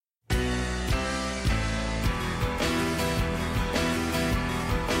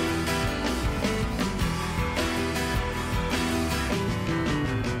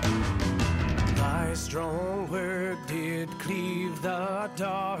the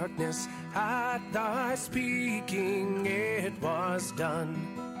darkness, at thy speaking it was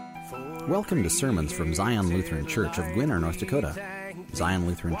done. Welcome to sermons from Zion Lutheran Church of Gwinner, North Dakota. Zion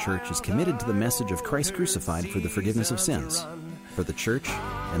Lutheran Church is committed to the message of Christ crucified for the forgiveness of sins, for the church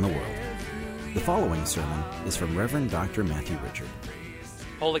and the world. The following sermon is from Reverend Dr. Matthew Richard.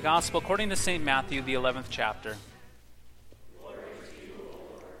 Holy Gospel according to St. Matthew, the 11th chapter.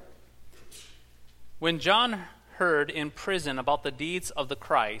 When John heard in prison about the deeds of the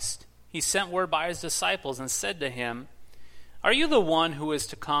Christ, he sent word by his disciples and said to him, "Are you the one who is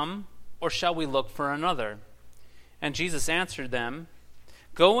to come, or shall we look for another?" And Jesus answered them,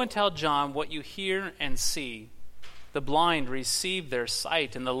 "Go and tell John what you hear and see. The blind receive their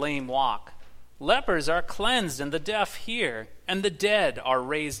sight, and the lame walk. Lepers are cleansed, and the deaf hear, and the dead are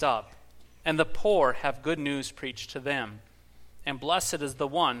raised up, and the poor have good news preached to them. And blessed is the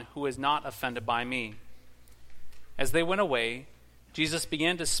one who is not offended by me." As they went away, Jesus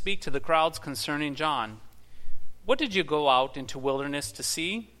began to speak to the crowds concerning John. "What did you go out into wilderness to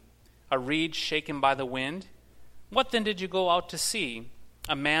see? A reed shaken by the wind? What then did you go out to see?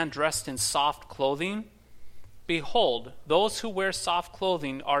 A man dressed in soft clothing? Behold, those who wear soft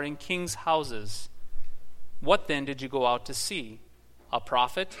clothing are in kings' houses. What then did you go out to see? A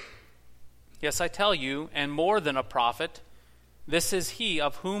prophet? Yes, I tell you, and more than a prophet. This is he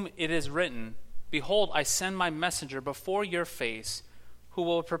of whom it is written, 'Behold, I send my messenger before your face, who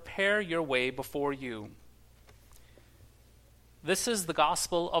will prepare your way before you.'" This is the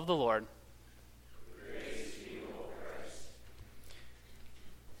gospel of the Lord. Praise to you, O Christ.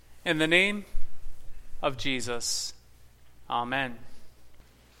 In the name of Jesus, amen.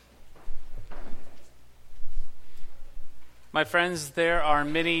 My friends, there are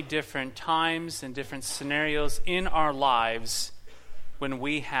many different times and different scenarios in our lives when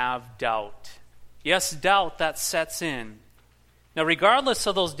we have doubt. Yes, doubt that sets in. Now, regardless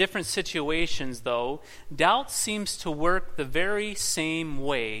of those different situations, though, doubt seems to work the very same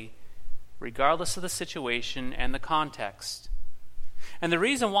way, regardless of the situation and the context. And the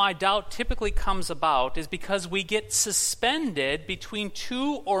reason why doubt typically comes about is because we get suspended between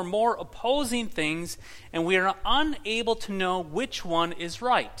two or more opposing things, and we are unable to know which one is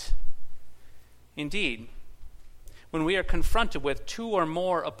right. Indeed, when we are confronted with two or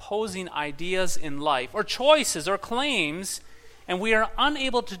more opposing ideas in life, or choices or claims, and we are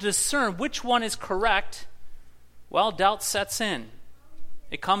unable to discern which one is correct, well, doubt sets in.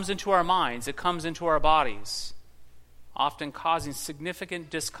 It comes into our minds, it comes into our bodies, often causing significant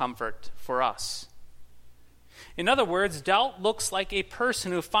discomfort for us. In other words, doubt looks like a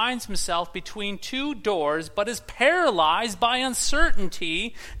person who finds himself between two doors but is paralyzed by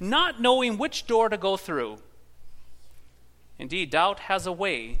uncertainty, not knowing which door to go through. Indeed, doubt has a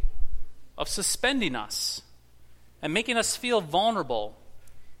way of suspending us and making us feel vulnerable.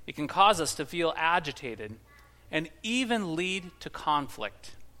 It can cause us to feel agitated and even lead to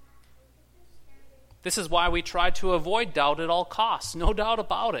conflict. This is why we try to avoid doubt at all costs, no doubt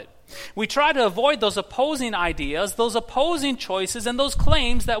about it. We try to avoid those opposing ideas, those opposing choices, and those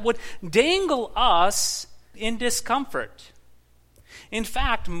claims that would dangle us in discomfort. In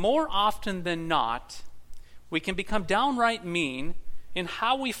fact, more often than not, we can become downright mean in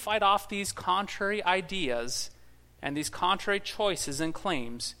how we fight off these contrary ideas and these contrary choices and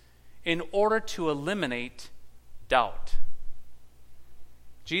claims in order to eliminate doubt.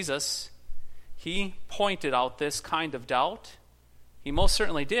 Jesus, he pointed out this kind of doubt. He most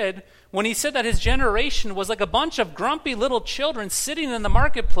certainly did when he said that his generation was like a bunch of grumpy little children sitting in the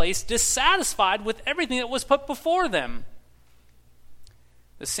marketplace, dissatisfied with everything that was put before them.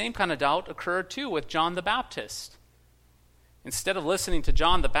 The same kind of doubt occurred too with John the Baptist. Instead of listening to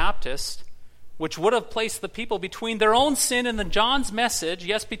John the Baptist, which would have placed the people between their own sin and John's message,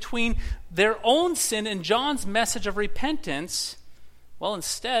 yes, between their own sin and John's message of repentance, well,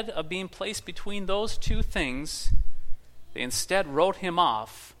 instead of being placed between those two things, they instead wrote him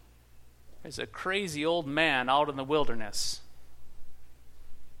off as a crazy old man out in the wilderness.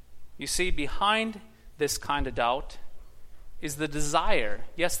 You see, behind this kind of doubt is the desire,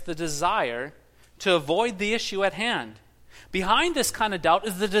 yes, the desire to avoid the issue at hand. Behind this kind of doubt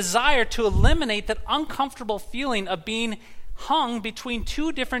is the desire to eliminate that uncomfortable feeling of being hung between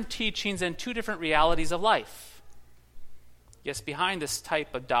two different teachings and two different realities of life. Yes, behind this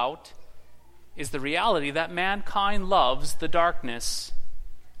type of doubt is the reality that mankind loves the darkness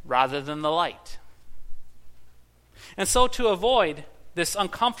rather than the light. And so to avoid this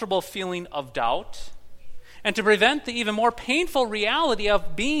uncomfortable feeling of doubt, and to prevent the even more painful reality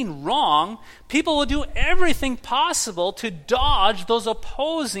of being wrong, people will do everything possible to dodge those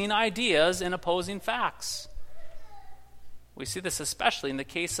opposing ideas and opposing facts. We see this especially in the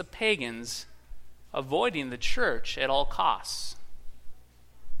case of pagans avoiding the church at all costs.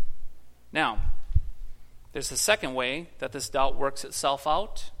 Now, there's a second way that this doubt works itself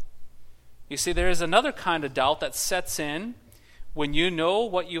out. You see, there is another kind of doubt that sets in when you know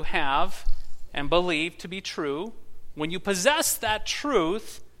what you have and believe to be true, when you possess that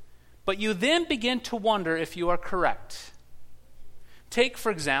truth, but you then begin to wonder if you are correct. Take,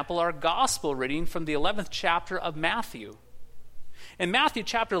 for example, our gospel reading from the 11th chapter of Matthew. In Matthew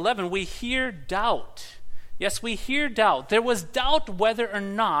chapter 11, we hear doubt. Yes, we hear doubt. There was doubt whether or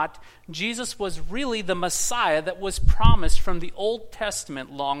not Jesus was really the Messiah that was promised from the Old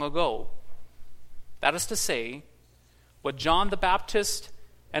Testament long ago. That is to say, what John the Baptist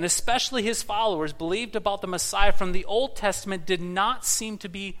and especially his followers believed about the Messiah from the Old Testament did not seem to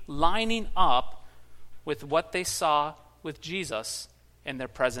be lining up with what they saw with Jesus in their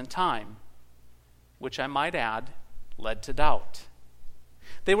present time, which I might add led to doubt.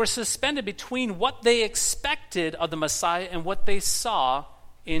 They were suspended between what they expected of the Messiah and what they saw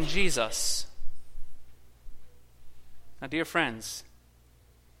in Jesus. Now, dear friends,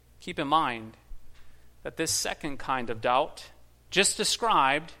 keep in mind that this second kind of doubt, just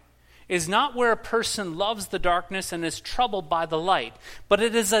described, is not where a person loves the darkness and is troubled by the light, but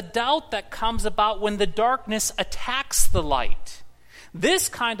it is a doubt that comes about when the darkness attacks the light. This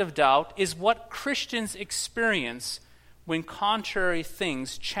kind of doubt is what Christians experience when contrary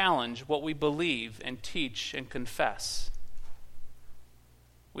things challenge what we believe and teach and confess.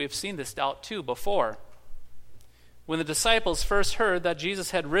 We have seen this doubt too before. When the disciples first heard that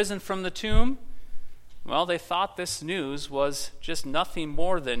Jesus had risen from the tomb, well, they thought this news was just nothing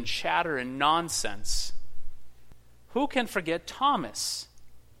more than chatter and nonsense. Who can forget Thomas?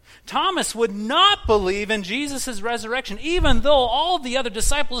 Thomas would not believe in Jesus' resurrection, even though all the other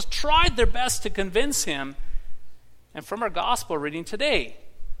disciples tried their best to convince him. And from our gospel reading today,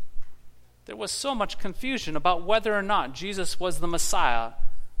 there was so much confusion about whether or not Jesus was the Messiah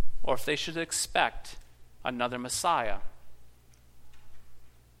or if they should expect another Messiah.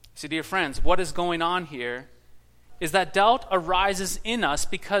 See, dear friends, what is going on here is that doubt arises in us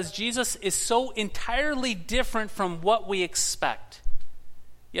because Jesus is so entirely different from what we expect.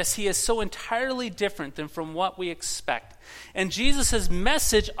 Yes, he is so entirely different than from what we expect. And Jesus'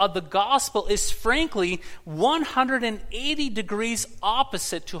 message of the gospel is frankly 180 degrees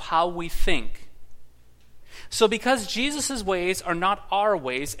opposite to how we think. So because Jesus' ways are not our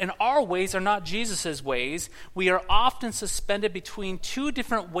ways, and our ways are not Jesus' ways, we are often suspended between two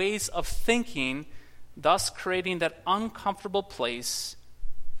different ways of thinking, thus creating that uncomfortable place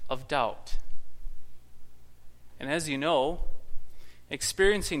of doubt. And as you know,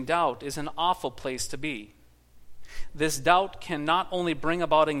 experiencing doubt is an awful place to be. This doubt can not only bring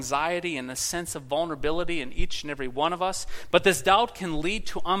about anxiety and a sense of vulnerability in each and every one of us, but this doubt can lead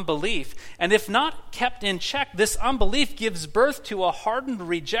to unbelief. And if not kept in check, this unbelief gives birth to a hardened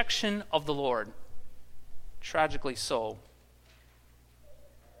rejection of the Lord. Tragically so.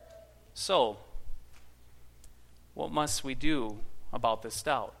 So, what must we do about this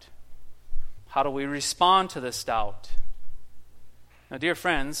doubt? How do we respond to this doubt? Now, dear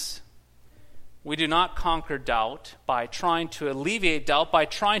friends, we do not conquer doubt by trying to alleviate doubt, by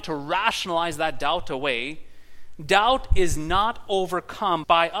trying to rationalize that doubt away. Doubt is not overcome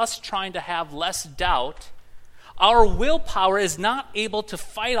by us trying to have less doubt. Our willpower is not able to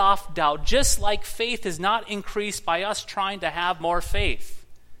fight off doubt, just like faith is not increased by us trying to have more faith.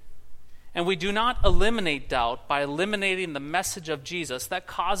 And we do not eliminate doubt by eliminating the message of Jesus that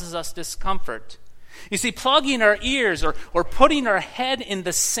causes us discomfort. You see, plugging our ears or putting our head in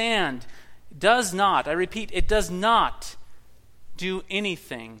the sand does not, I repeat, it does not do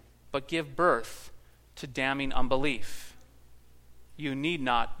anything but give birth to damning unbelief. You need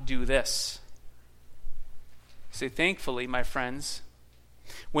not do this. See, thankfully, my friends,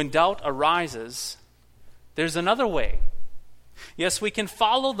 when doubt arises, there's another way. Yes, we can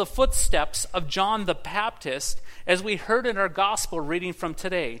follow the footsteps of John the Baptist as we heard in our gospel reading from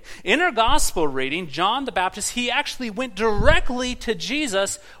today. In our gospel reading, John the Baptist, he actually went directly to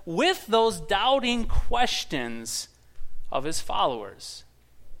Jesus with those doubting questions of his followers.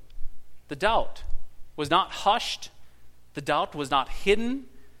 The doubt was not hushed. The doubt was not hidden.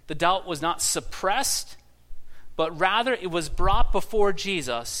 The doubt was not suppressed. But rather it was brought before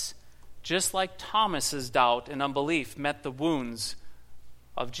Jesus, just like Thomas's doubt and unbelief met the wounds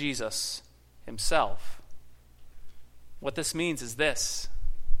of Jesus himself. What this means is this.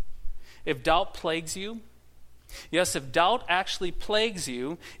 If doubt plagues you, yes, if doubt actually plagues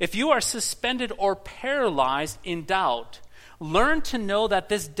you, if you are suspended or paralyzed in doubt, learn to know that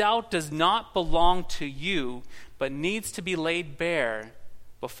this doubt does not belong to you, but needs to be laid bare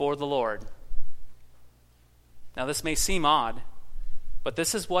before the Lord. Now, this may seem odd, but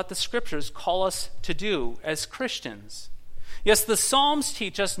this is what the Scriptures call us to do as Christians. Yes, the Psalms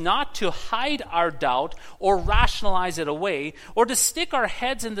teach us not to hide our doubt or rationalize it away or to stick our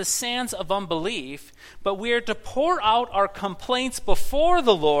heads in the sands of unbelief, but we are to pour out our complaints before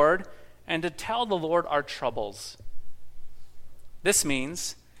the Lord and to tell the Lord our troubles. This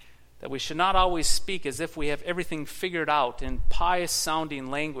means that we should not always speak as if we have everything figured out in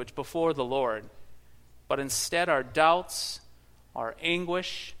pious-sounding language before the Lord, but instead our doubts, our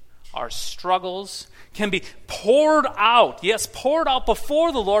anguish, our struggles can be poured out, yes, poured out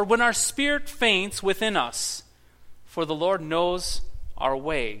before the Lord when our spirit faints within us, for the Lord knows our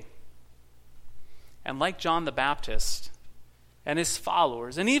way. And like John the Baptist and his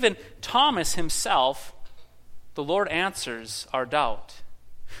followers, and even Thomas himself, the Lord answers our doubt.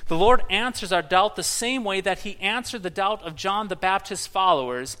 The Lord answers our doubt the same way that he answered the doubt of John the Baptist's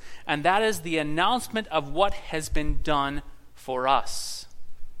followers, and that is the announcement of what has been done for us.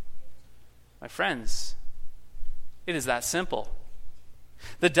 My friends, it is that simple.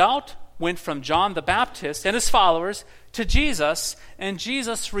 The doubt went from John the Baptist and his followers to Jesus, and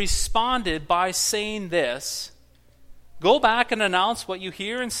Jesus responded by saying this: "Go back and announce what you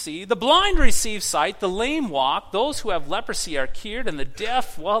hear and see. The blind receive sight, the lame walk, those who have leprosy are cured, and the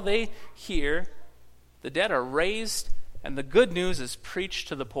deaf, well, they hear. The dead are raised, and the good news is preached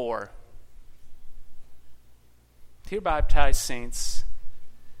to the poor." Dear baptized saints,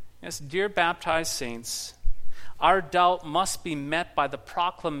 yes, dear baptized saints, our doubt must be met by the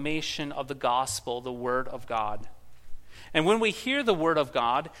proclamation of the gospel, the Word of God. And when we hear the Word of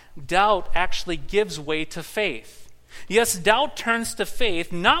God, doubt actually gives way to faith. Yes, doubt turns to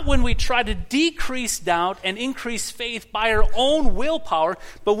faith, not when we try to decrease doubt and increase faith by our own willpower,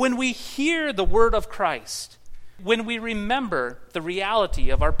 but when we hear the Word of Christ, when we remember the reality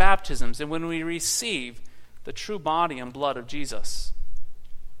of our baptisms, and when we receive the true body and blood of Jesus.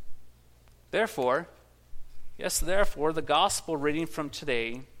 Therefore, the gospel reading from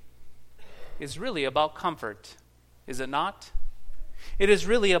today is really about comfort, is it not? It is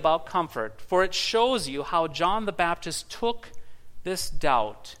really about comfort, for it shows you how John the Baptist took this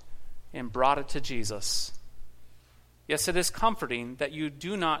doubt and brought it to Jesus. Yes, it is comforting that you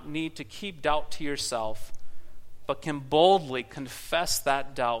do not need to keep doubt to yourself, but can boldly confess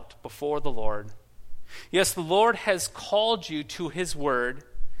that doubt before the Lord. Yes, the Lord has called you to his word.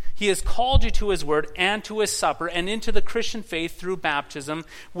 He has called you to his word and to his supper and into the Christian faith through baptism,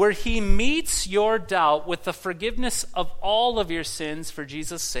 where he meets your doubt with the forgiveness of all of your sins for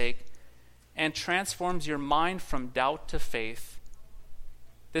Jesus' sake and transforms your mind from doubt to faith.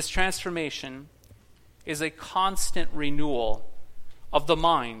 This transformation is a constant renewal of the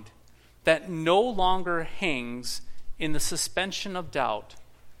mind that no longer hangs in the suspension of doubt,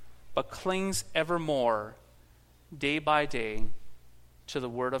 but clings evermore, day by day, to the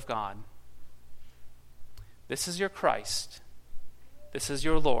Word of God. This is your Christ. This is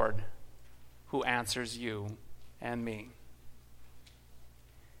your Lord, who answers you and me.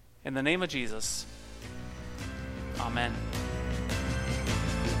 In the name of Jesus, amen.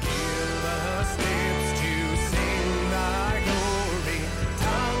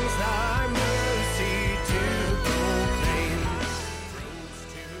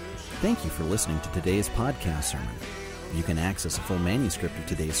 Thank you for listening to today's podcast sermon. You can access a full manuscript of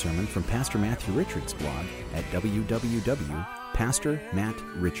today's sermon from Pastor Matthew Richard's blog at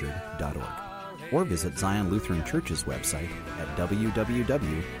www.pastormattrichard.org or visit Zion Lutheran Church's website at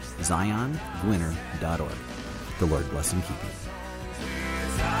www.ziongwinner.org. The Lord bless and keep you.